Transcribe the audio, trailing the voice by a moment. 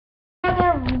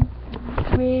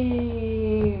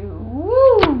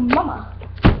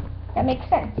That makes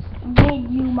sense. With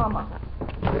you, mama.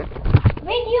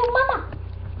 With you, mama.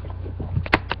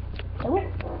 Oh.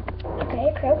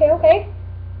 Okay.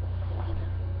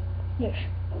 Yes.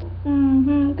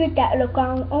 Good that look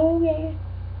on. Oh yeah.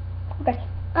 Okay.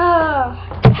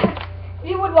 If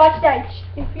you would watch that,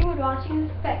 if you would watching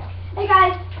this, okay. Hey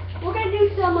guys, we're gonna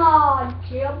do some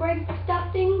jailbreak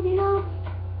stuff things, you know.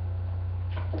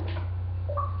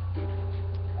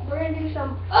 We're gonna do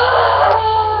some.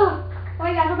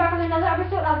 Alright guys, we're back with another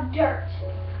episode of Dirt.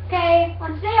 Okay,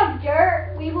 on today of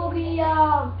Dirt, we will be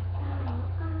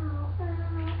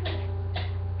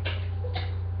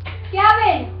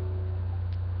Gavin,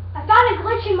 I found a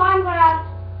glitch in Minecraft.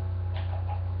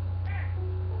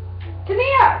 Come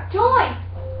here, join.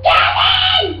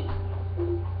 Gavin!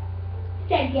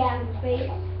 Said Gavin's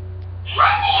face.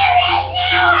 Come here right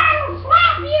now, I'll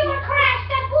slap you across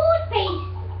the food face.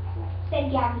 Said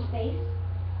Gavin's face.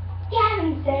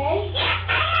 Gavin said.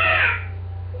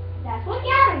 That's what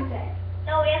Gavin said.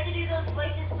 No, we have to do those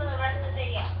voices for the rest of the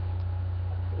video.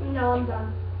 No, I'm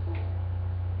done.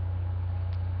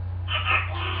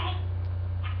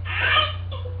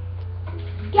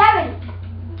 Gavin,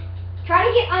 try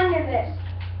to get under this.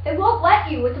 It won't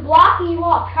let you. It's blocking you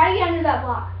off. Try to get under that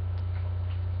block.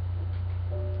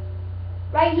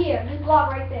 Right here. This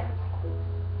block right there.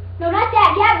 No, not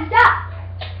that. Gavin, stop.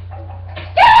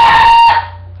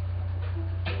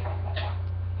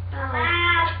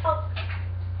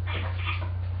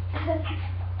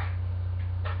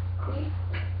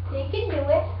 You can do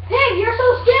it. Pig, you're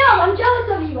so still. I'm jealous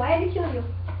of you. I had to kill you.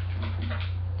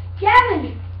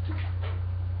 Gavin,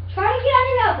 try to get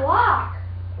under that block.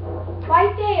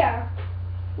 Right there.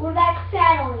 Where that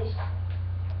saddle is.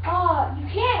 Oh, you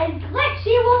can't. It's glitched.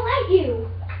 It won't let you.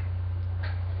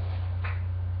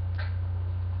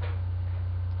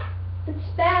 It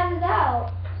spans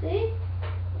out. See?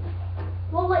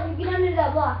 Won't let you get under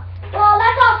that block. Well,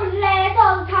 that's all for today. That's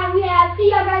all the time we have. See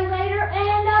you guys later. And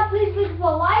please leave a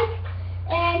like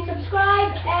and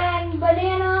subscribe and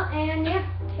banana and yeah,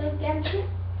 so Gavin shit.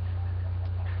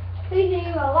 Please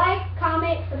leave a like,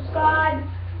 comment, subscribe,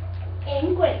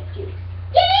 and grape juice.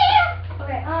 Yeah!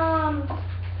 Okay,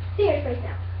 serious face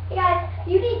now. Hey guys, I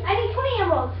need 20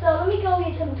 emeralds, so let me go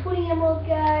get some 20 emeralds,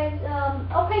 guys.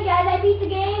 Okay guys, I beat the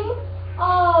game.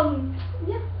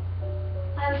 Yeah.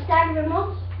 I have a stack of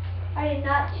emeralds. I did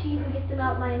not cheat and get them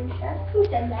out my chest. Who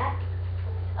said that?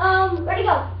 Ready to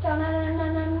go.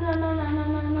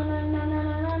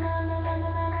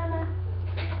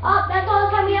 That's all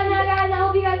the time we have now, guys. I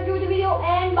hope you guys enjoyed the video,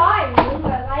 and bye.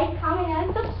 Remember, like, comment,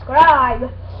 and subscribe.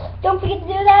 Don't forget to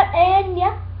do that, and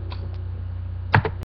yeah.